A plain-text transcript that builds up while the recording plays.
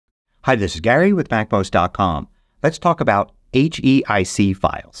Hi, this is Gary with MACMOST.com. Let's talk about HEIC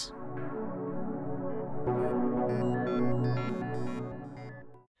files.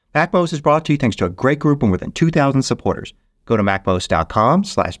 MACMOST is brought to you thanks to a great group of more than 2,000 supporters. Go to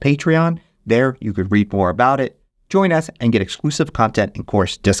MACMOST.com/Patreon. There you could read more about it, join us, and get exclusive content and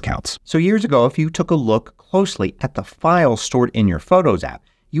course discounts. So years ago, if you took a look closely at the files stored in your Photos app,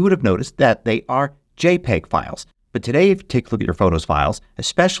 you would have noticed that they are JPEG files. But today, if you take a look at your Photos files,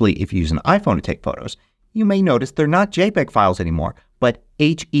 especially if you use an iPhone to take photos, you may notice they're not JPEG files anymore, but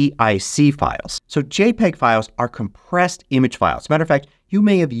HEIC files. So JPEG files are compressed image files. As a matter of fact, you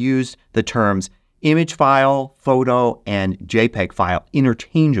may have used the terms image file, photo, and JPEG file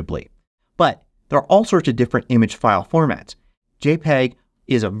interchangeably. But there are all sorts of different image file formats. JPEG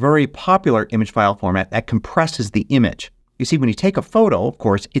is a very popular image file format that compresses the image. You see, when you take a photo, of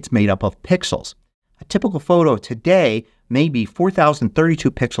course, it's made up of pixels. A typical photo today may be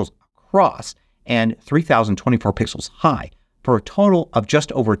 4,032 pixels across and 3,024 pixels high for a total of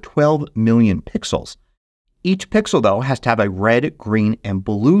just over 12 million pixels. Each pixel, though, has to have a red, green, and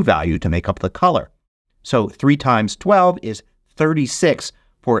blue value to make up the color. So 3 times 12 is 36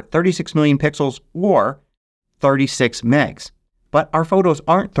 for 36 million pixels or 36 megs. But our photos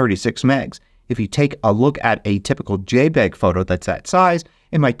aren't 36 megs. If you take a look at a typical JPEG photo that's that size,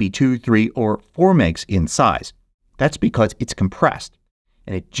 it might be 2, 3, or 4 megs in size. That's because it's compressed.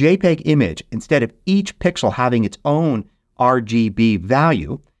 In a JPEG image, instead of each pixel having its own RGB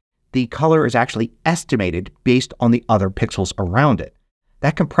value, the color is actually estimated based on the other pixels around it.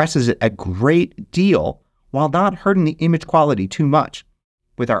 That compresses it a great deal while not hurting the image quality too much.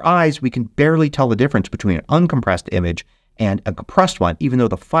 With our eyes, we can barely tell the difference between an uncompressed image and a compressed one, even though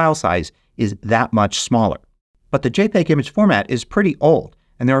the file size is that much smaller. But the JPEG image format is pretty old,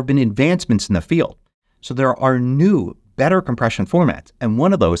 and there have been advancements in the field. So there are new, better compression formats, and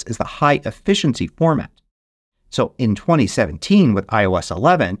one of those is the high efficiency format. So in 2017 with iOS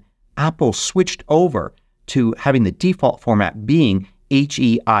 11, Apple switched over to having the default format being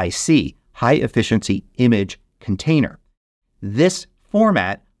HEIC, High Efficiency Image Container. This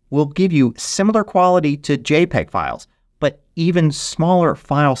format will give you similar quality to JPEG files, but even smaller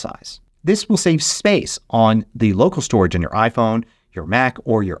file size. This will save space on the local storage on your iPhone, your Mac,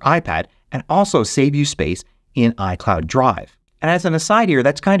 or your iPad, and also save you space in iCloud Drive. And as an aside here,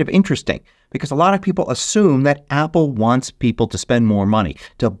 that's kind of interesting because a lot of people assume that Apple wants people to spend more money,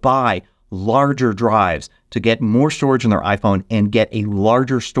 to buy larger drives, to get more storage on their iPhone and get a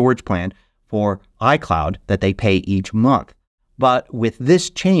larger storage plan for iCloud that they pay each month. But with this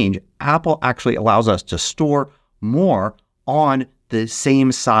change, Apple actually allows us to store more on the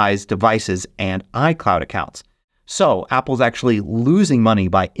same size devices and iCloud accounts. So Apple's actually losing money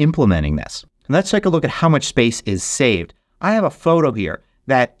by implementing this. And let's take a look at how much space is saved. I have a photo here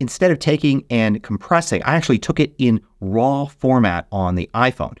that instead of taking and compressing, I actually took it in raw format on the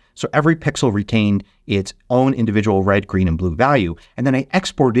iPhone. So every pixel retained its own individual red, green, and blue value. And then I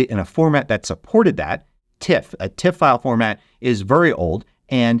exported it in a format that supported that, TIFF. A TIFF file format is very old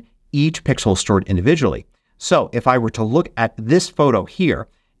and each pixel is stored individually. So if I were to look at this photo here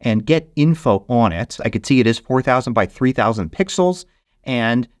and get info on it, I could see it is 4,000 by 3,000 pixels,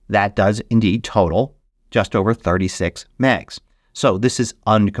 and that does indeed total just over 36 megs. So this is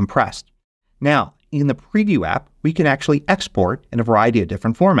uncompressed. Now, in the Preview app, we can actually export in a variety of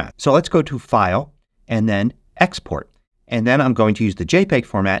different formats. So let's go to File and then Export. And then I'm going to use the JPEG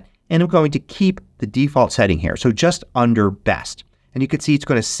format, and I'm going to keep the default setting here, so just under Best. And you can see it's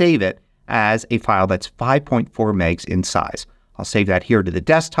going to save it as a file that's 5.4 megs in size. I'll save that here to the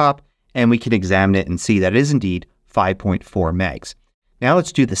desktop, and we can examine it and see that it is indeed 5.4 megs. Now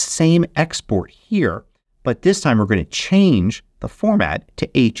let's do the same export here, but this time we're going to change the format to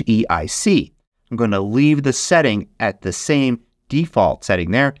HEIC. I'm going to leave the setting at the same default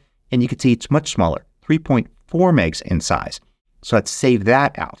setting there, and you can see it's much smaller, 3.4 megs in size. So let's save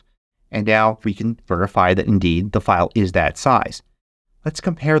that out. And now we can verify that indeed the file is that size. Let's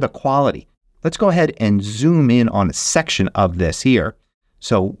compare the quality. Let's go ahead and zoom in on a section of this here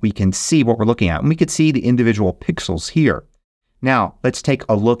so we can see what we're looking at. And we can see the individual pixels here. Now let's take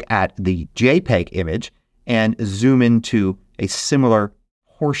a look at the JPEG image and zoom into a similar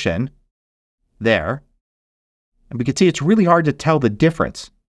portion there. And we can see it's really hard to tell the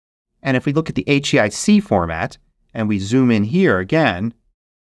difference. And if we look at the HEIC format and we zoom in here again,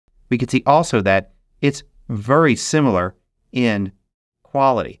 we can see also that it's very similar in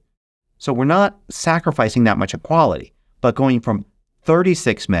quality. So we're not sacrificing that much of quality, but going from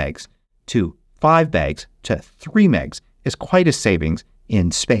 36 megs to 5 megs to 3 megs is quite a savings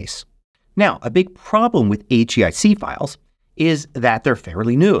in space. Now, a big problem with HEIC files is that they're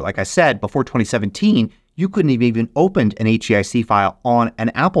fairly new. Like I said, before 2017, you couldn't have even opened an HEIC file on an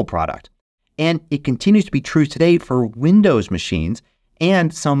Apple product. And it continues to be true today for Windows machines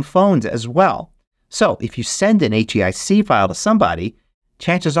and some phones as well. So if you send an HEIC file to somebody,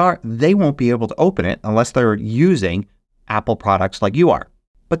 chances are they won't be able to open it unless they're using Apple products like you are.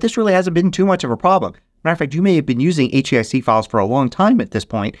 But this really hasn't been too much of a problem. Matter of fact, you may have been using HEIC files for a long time at this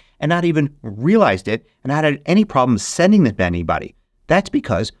point and not even realized it and not had any problem sending them to anybody. That's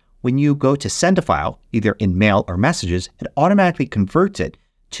because when you go to send a file, either in mail or messages, it automatically converts it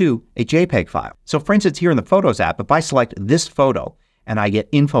to a JPEG file. So for instance, here in the Photos app, if I select this photo and I get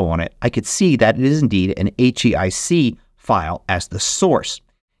info on it, I could see that it is indeed an HEIC file as the source.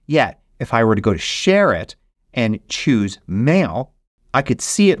 Yet, if I were to go to share it and choose mail, I could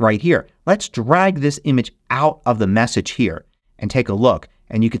see it right here. Let's drag this image out of the message here and take a look.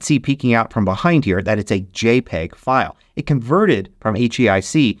 And you can see peeking out from behind here that it's a JPEG file. It converted from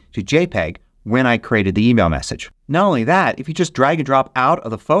HEIC to JPEG when I created the email message. Not only that, if you just drag and drop out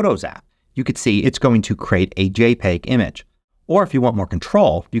of the Photos app, you could see it's going to create a JPEG image. Or if you want more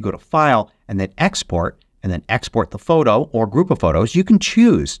control, you go to File and then Export the photo or group of photos. You can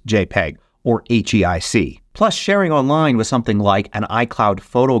choose JPEG or HEIC. Plus, sharing online with something like an iCloud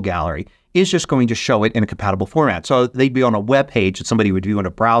photo gallery is just going to show it in a compatible format. So they'd be on a web page that somebody would view in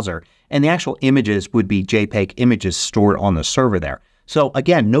a browser, and the actual images would be JPEG images stored on the server there. So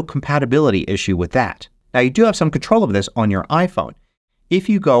again, no compatibility issue with that. Now you do have some control of this on your iPhone. If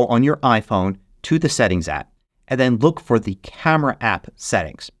you go on your iPhone to the Settings app and then look for the Camera app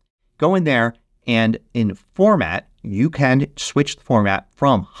settings, go in there and in Format, you can switch the format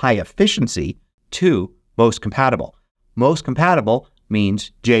from High Efficiency to Most Compatible. Most Compatible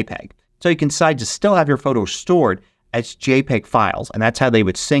means JPEG. So you can decide to still have your photos stored as JPEG files, and that's how they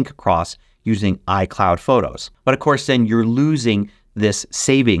would sync across using iCloud Photos. But of course then you're losing this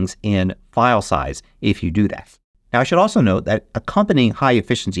savings in file size if you do that. Now I should also note that accompanying high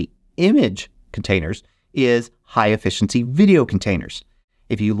efficiency image containers is high efficiency video containers.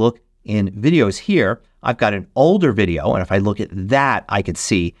 If you look in videos here, I've got an older video, and if I look at that, I could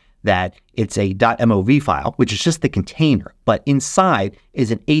see that it's a .mov file, which is just the container, but inside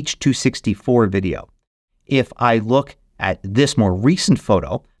is an H.264 video. If I look at this more recent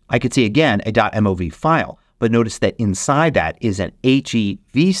photo, I could see again a .mov file, but notice that inside that is an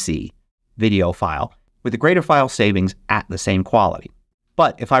HEVC video file with a greater file savings at the same quality.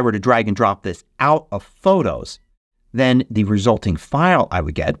 But if I were to drag and drop this out of Photos, then the resulting file I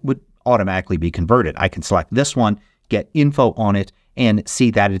would get would automatically be converted. I can select this one, get info on it, and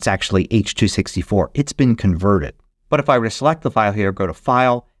see that it's actually H.264. It's been converted. But if I were to select the file here, go to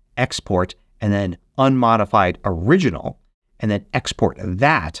File, Export, and then Unmodified Original, and then export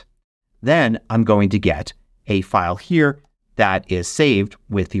that, then I'm going to get a file here that is saved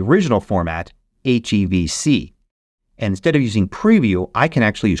with the original format, HEVC. And instead of using Preview, I can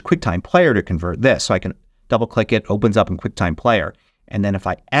actually use QuickTime Player to convert this. So I can double click it, opens up in QuickTime Player. And then if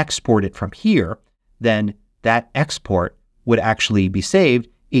I export it from here, then that export would actually be saved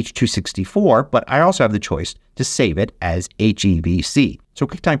H.264, but I also have the choice to save it as HEVC. So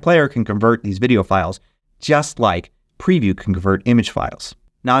QuickTime Player can convert these video files just like Preview can convert image files.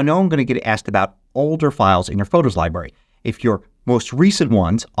 Now I know I'm going to get asked about older files in your Photos library. If your most recent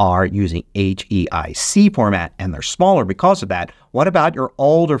ones are using HEIC format and they're smaller because of that, what about your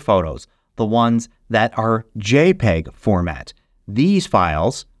older photos, the ones that are JPEG format? These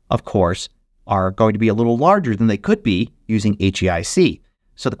files, of course, are going to be a little larger than they could be using HEIC.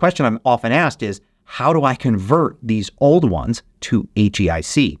 So the question I'm often asked is, how do I convert these old ones to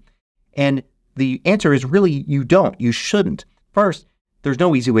HEIC? And the answer is really you don't. You shouldn't. First, there's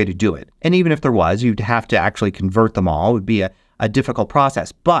no easy way to do it. And even if there was, you'd have to actually convert them all. It would be a difficult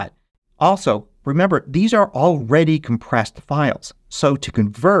process. But also, remember, these are already compressed files. So to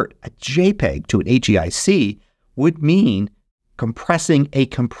convert a JPEG to an HEIC would mean compressing a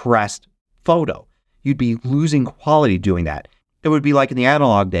compressed photo. You'd be losing quality doing that. It would be like in the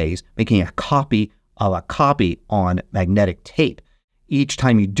analog days making a copy of a copy on magnetic tape. Each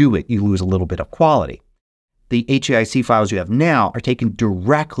time you do it, you lose a little bit of quality. The HEIC files you have now are taken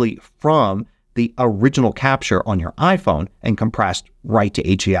directly from the original capture on your iPhone and compressed right to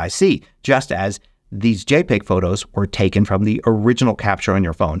HEIC, just as these JPEG photos were taken from the original capture on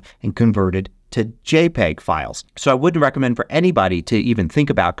your phone and converted to JPEG files. So I wouldn't recommend for anybody to even think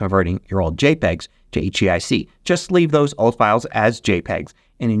about converting your old JPEGs to HEIC. Just leave those old files as JPEGs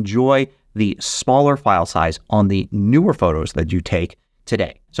and enjoy the smaller file size on the newer photos that you take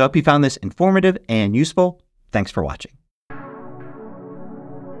today. So I hope you found this informative and useful. Thanks for watching.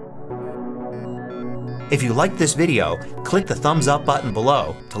 If you liked this video, click the thumbs up button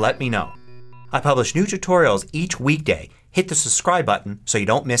below to let me know. I publish new tutorials each weekday. Hit the subscribe button so you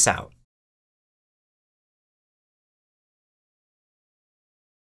don't miss out.